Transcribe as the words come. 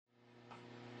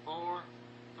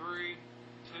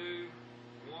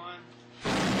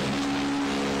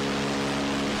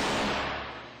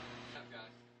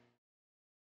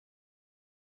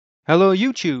Hello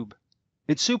YouTube,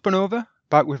 it's Supernova,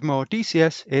 back with more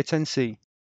DCS A-10C.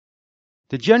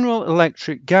 The General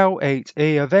Electric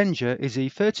GAU-8 Avenger is a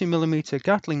 30mm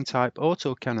Gatling type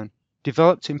autocannon,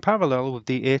 developed in parallel with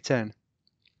the A-10.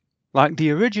 Like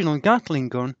the original Gatling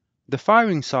gun, the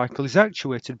firing cycle is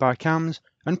actuated by cams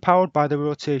and powered by the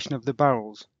rotation of the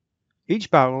barrels. Each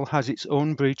barrel has its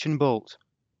own breech and bolt.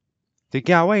 The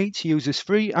GAU-8 uses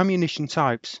three ammunition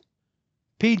types: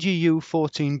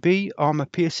 PGU-14B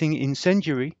armor-piercing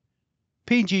incendiary,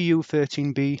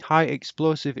 PGU-13B high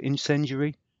explosive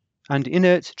incendiary, and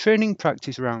inert training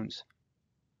practice rounds.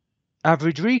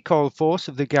 Average recoil force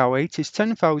of the GAU-8 is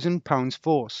 10,000 pounds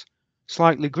force,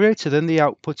 slightly greater than the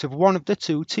output of one of the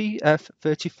two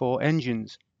TF-34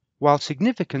 engines, while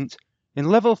significant, in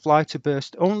level flight a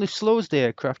burst only slows the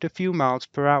aircraft a few miles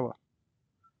per hour.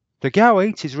 The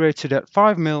GAU-8 is rated at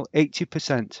 5mm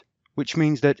 80%, which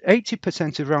means that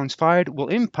 80% of rounds fired will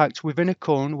impact within a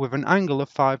cone with an angle of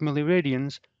 5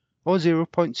 milliradians or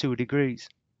 0.2 degrees.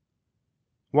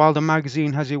 While the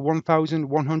magazine has a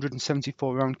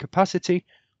 1,174 round capacity,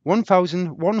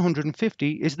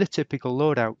 1,150 is the typical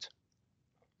loadout.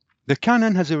 The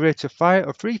cannon has a rate of fire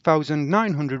of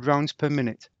 3,900 rounds per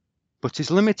minute, but is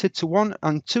limited to 1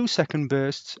 and 2 second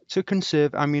bursts to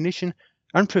conserve ammunition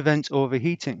and prevent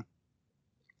overheating.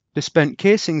 The spent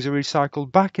casings are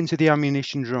recycled back into the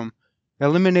ammunition drum,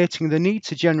 eliminating the need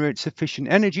to generate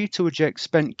sufficient energy to eject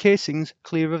spent casings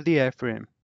clear of the airframe.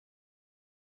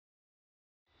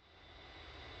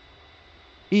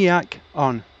 EAC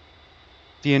on.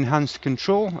 The Enhanced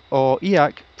Control, or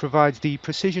EAC, provides the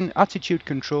Precision Attitude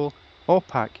Control, or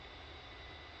PAC.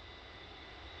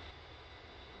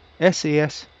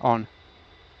 SAS on.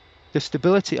 The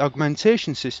Stability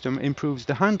Augmentation System improves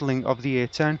the handling of the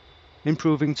A-10,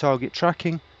 improving target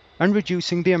tracking and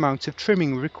reducing the amount of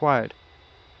trimming required.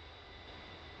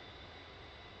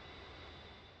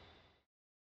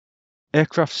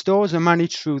 Aircraft stores are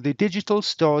managed through the Digital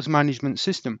Stores Management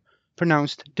System,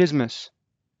 pronounced DSMS.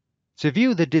 To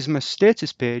view the DSMS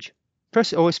status page,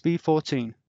 press OSB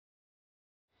 14.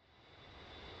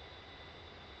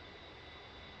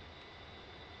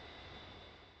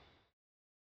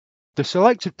 The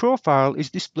selected profile is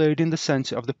displayed in the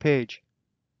center of the page.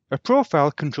 A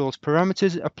profile controls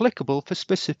parameters applicable for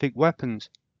specific weapons.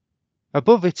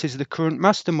 Above it is the current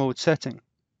master mode setting.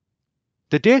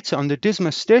 The data on the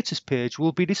DSMS status page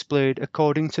will be displayed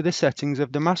according to the settings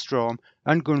of the master arm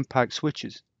and gun pack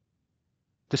switches.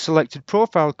 The selected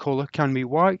profile color can be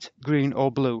white, green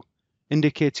or blue,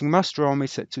 indicating master arm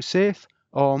is set to safe,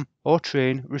 arm or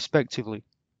train respectively.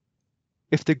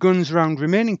 If the gun's round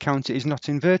remaining counter is not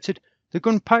inverted, the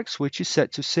gun pack switch is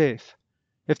set to safe.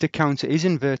 If the counter is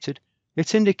inverted,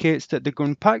 it indicates that the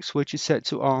gun pack switch is set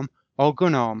to arm or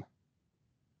gun arm.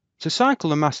 To cycle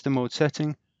the master mode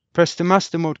setting, press the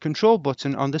master mode control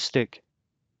button on the stick.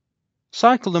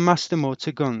 Cycle the master mode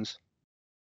to guns.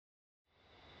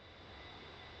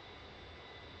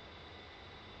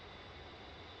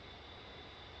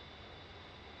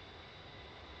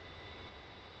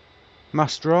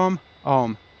 Master arm,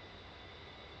 arm.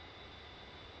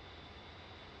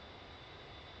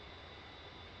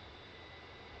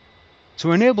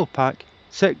 To enable pack,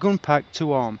 set gun pack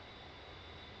to arm.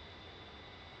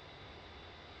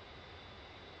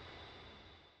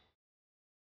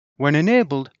 When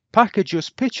enabled, pack adjusts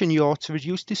pitch and yaw to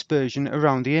reduce dispersion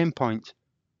around the aim point.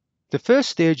 The first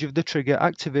stage of the trigger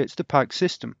activates the pack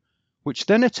system, which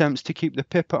then attempts to keep the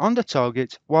pipper on the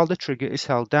target while the trigger is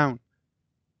held down.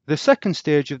 The second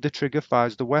stage of the trigger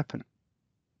fires the weapon.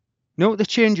 Note the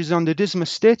changes on the DSMS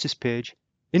status page,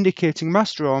 indicating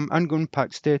master arm and gun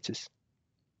pack status.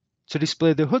 To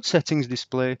display the HUD settings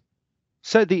display,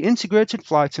 set the Integrated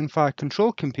Flight and Fire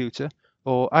Control Computer,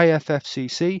 or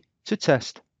IFFCC, to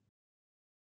test.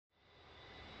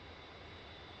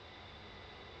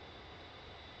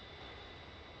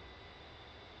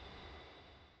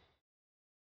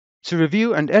 To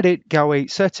review and edit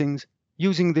GAU-8 settings,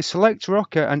 using the Select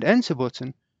Rocker and Enter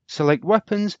button, select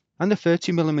Weapons and the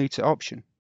 30mm option.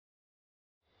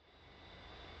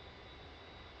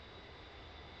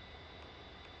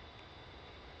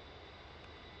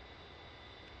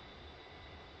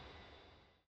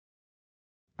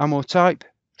 Ammo type,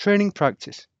 Training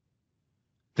Practice.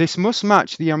 This must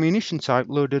match the ammunition type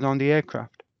loaded on the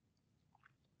aircraft.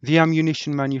 The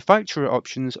ammunition manufacturer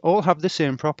options all have the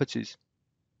same properties.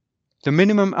 The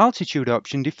minimum altitude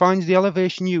option defines the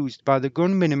elevation used by the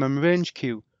gun minimum range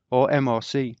Q, or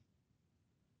MRC.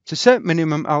 To set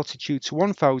minimum altitude to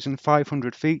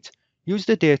 1,500 feet, use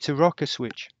the data rocker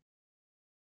switch.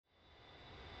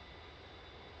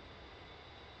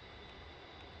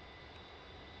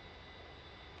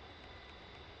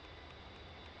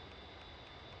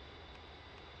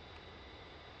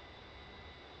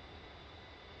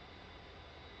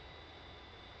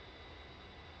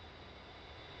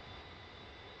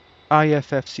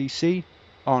 IFFCC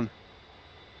on.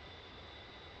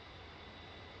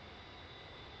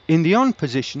 In the on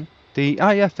position, the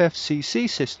IFFCC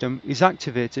system is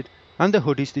activated and the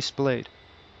HUD is displayed.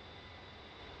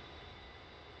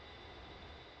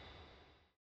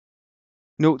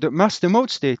 Note that master mode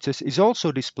status is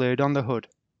also displayed on the HUD.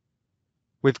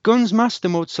 With Guns Master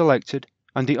Mode selected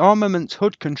and the Armament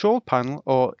HUD Control Panel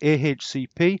or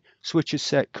AHCP switches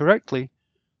set correctly,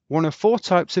 one of 4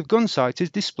 types of gun sight is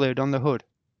displayed on the HUD.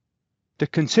 The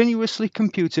Continuously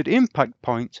Computed Impact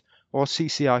Point or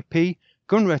CCIP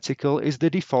gun reticle is the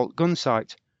default gun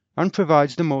sight and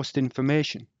provides the most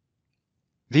information.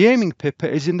 The aiming pipper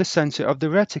is in the center of the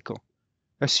reticle.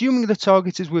 Assuming the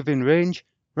target is within range,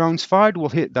 rounds fired will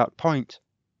hit that point.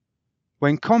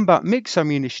 When combat mix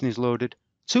ammunition is loaded,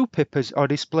 2 pippers are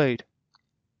displayed.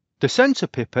 The center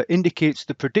pipper indicates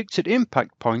the predicted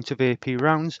impact point of AP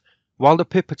rounds, while the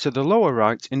pipper to the lower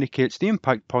right indicates the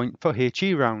impact point for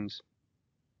HE rounds.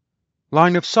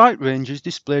 Line of sight range is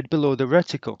displayed below the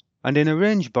reticle and in a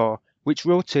range bar which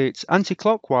rotates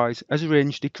anti-clockwise as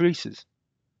range decreases.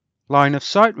 Line of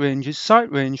sight range is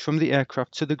sight range from the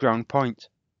aircraft to the ground point.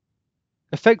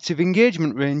 Effective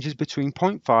engagement range is between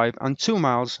 0.5 and 2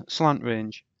 miles slant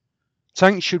range.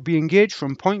 Tanks should be engaged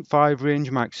from 0.5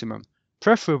 range maximum,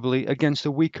 preferably against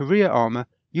a weaker rear armour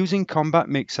using combat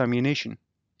mix ammunition.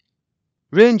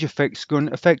 Range affects gun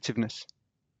effectiveness.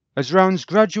 As rounds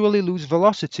gradually lose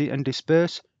velocity and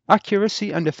disperse,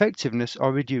 accuracy and effectiveness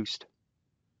are reduced.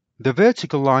 The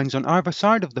vertical lines on either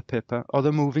side of the pipper are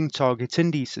the moving target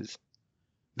indices.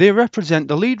 They represent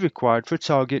the lead required for a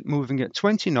target moving at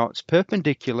 20 knots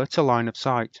perpendicular to line of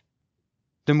sight.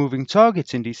 The moving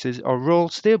target indices are roll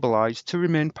stabilized to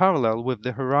remain parallel with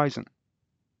the horizon.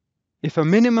 If a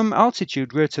minimum altitude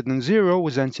greater than 0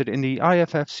 was entered in the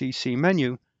IFFCC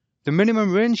menu, the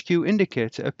minimum range Q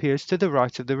indicator appears to the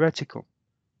right of the reticle.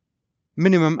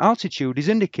 Minimum altitude is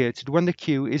indicated when the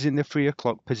Q is in the 3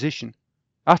 o'clock position.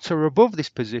 At or above this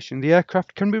position, the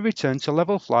aircraft can be returned to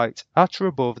level flight at or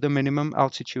above the minimum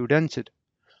altitude entered.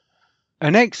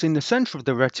 An X in the center of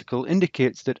the reticle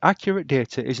indicates that accurate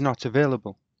data is not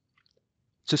available.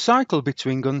 To cycle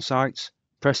between gun sights,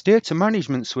 press Data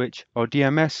Management Switch or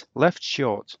DMS left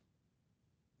short.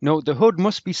 Note the HUD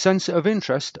must be Sensor of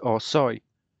Interest or SOI.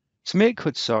 To make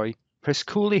HUD SOI, press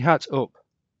Coolie Hat up.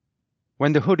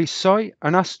 When the HUD is SOI,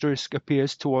 an asterisk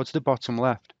appears towards the bottom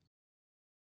left.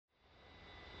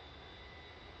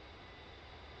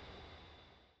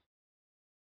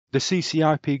 The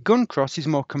CCIP gun cross is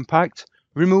more compact,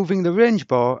 removing the range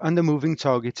bar and the moving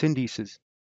target indices.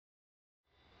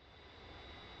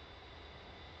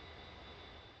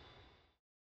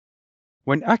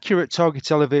 When accurate target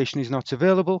elevation is not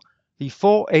available, the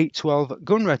 4812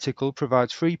 gun reticle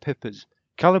provides 3 pippers,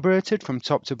 calibrated from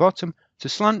top to bottom to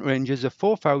slant ranges of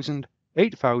 4,000,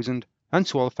 8,000 and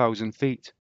 12,000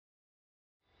 feet.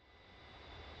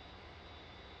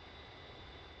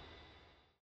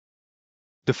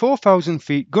 The 4,000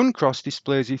 feet gun cross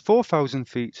displays a 4,000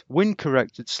 feet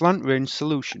wind-corrected slant range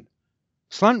solution.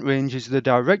 Slant range is the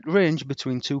direct range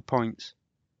between 2 points.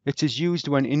 It is used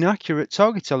when inaccurate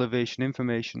target elevation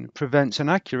information prevents an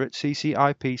accurate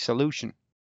CCIP solution.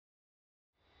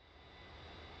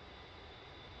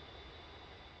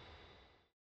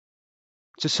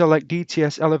 To select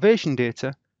DTS elevation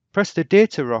data, press the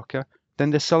Data rocker, then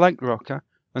the Select rocker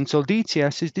until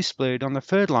DTS is displayed on the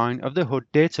 3rd line of the HUD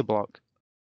data block.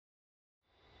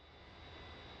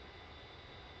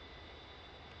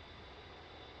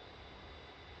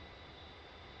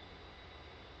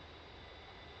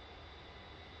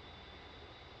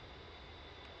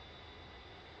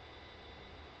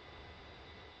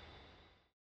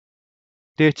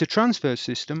 Data Transfer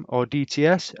System or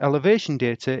DTS elevation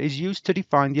data is used to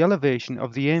define the elevation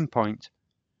of the aim point.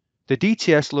 The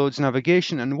DTS loads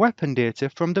navigation and weapon data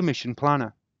from the mission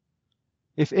planner.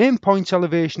 If aim point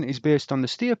elevation is based on the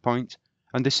steer point,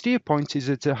 and the steer point is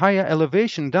at a higher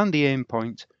elevation than the aim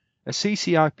point, a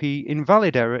CCIP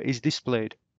invalid error is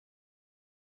displayed.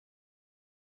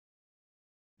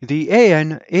 The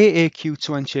AN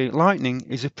AAQ-28 Lightning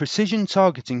is a precision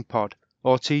targeting pod,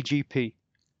 or TGP.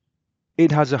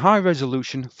 It has a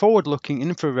high-resolution, forward-looking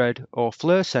infrared or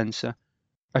FLIR sensor,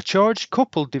 a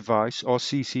charge-coupled device or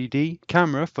CCD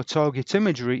camera for target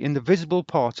imagery in the visible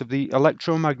part of the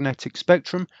electromagnetic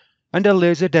spectrum, and a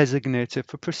laser designator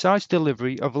for precise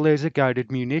delivery of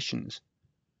laser-guided munitions.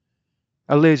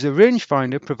 A laser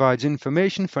rangefinder provides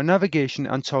information for navigation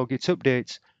and target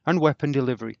updates and weapon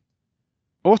delivery.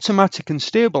 Automatic and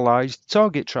stabilized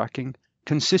target tracking,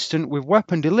 consistent with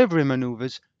weapon delivery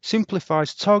maneuvers,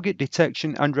 simplifies target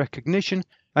detection and recognition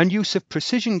and use of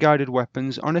precision-guided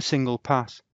weapons on a single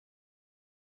pass.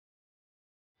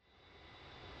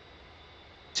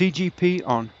 TGP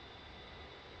on.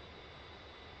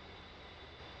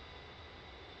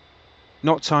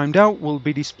 Not timed out will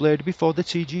be displayed before the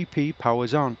TGP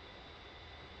powers on.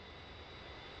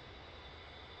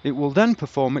 It will then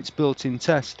perform its built-in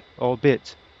test, or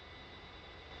bit.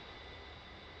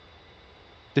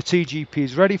 The TGP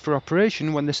is ready for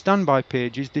operation when the standby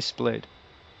page is displayed.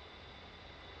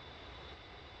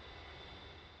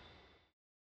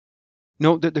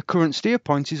 Note that the current steer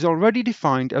point is already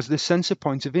defined as the sensor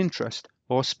point of interest,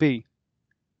 or SPI.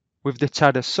 With the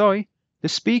TAD as SOI, the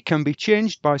SPI can be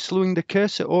changed by slewing the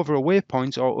cursor over a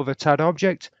waypoint or other TAD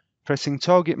object, pressing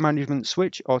Target Management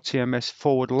Switch or TMS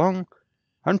forward long,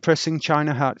 and pressing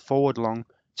China Hat forward long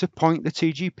to point the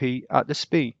TGP at the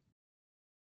SPI.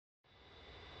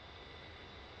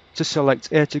 To select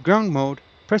air to ground mode,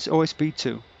 press OSB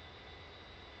 2.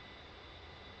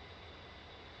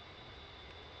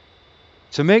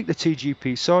 To make the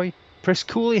TGP SOI, press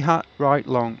Coolie Hat right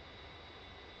long.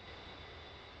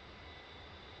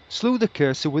 Slew the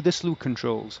cursor with the slew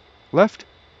controls, left,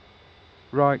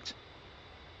 right,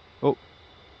 up,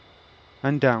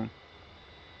 and down.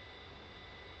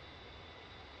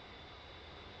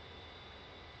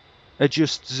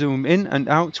 Adjust zoom in and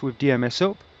out with DMS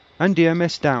up and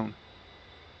DMS down.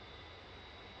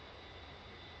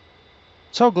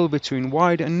 Toggle between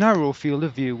wide and narrow field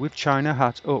of view with China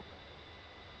Hat up.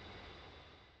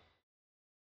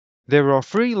 There are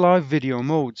 3 live video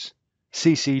modes: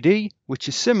 CCD, which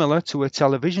is similar to a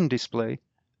television display,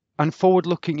 and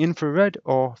forward-looking infrared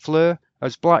or FLIR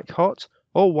as black hot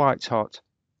or white hot.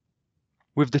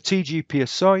 With the TGP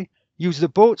as SOI, use the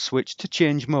boat switch to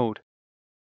change mode.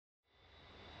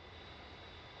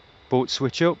 Boat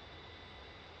switch up,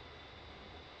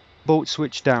 boat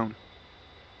switch down,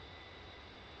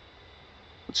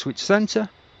 boat switch center,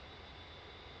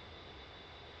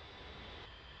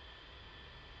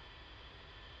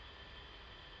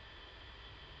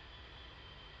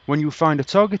 when you find a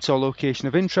target or location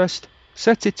of interest,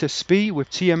 set it to SPI with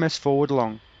TMS forward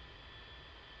long.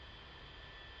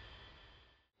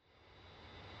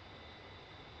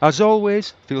 As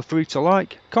always, feel free to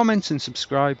like, comment and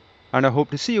subscribe, and I hope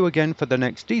to see you again for the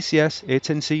next DCS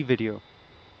A-10C video.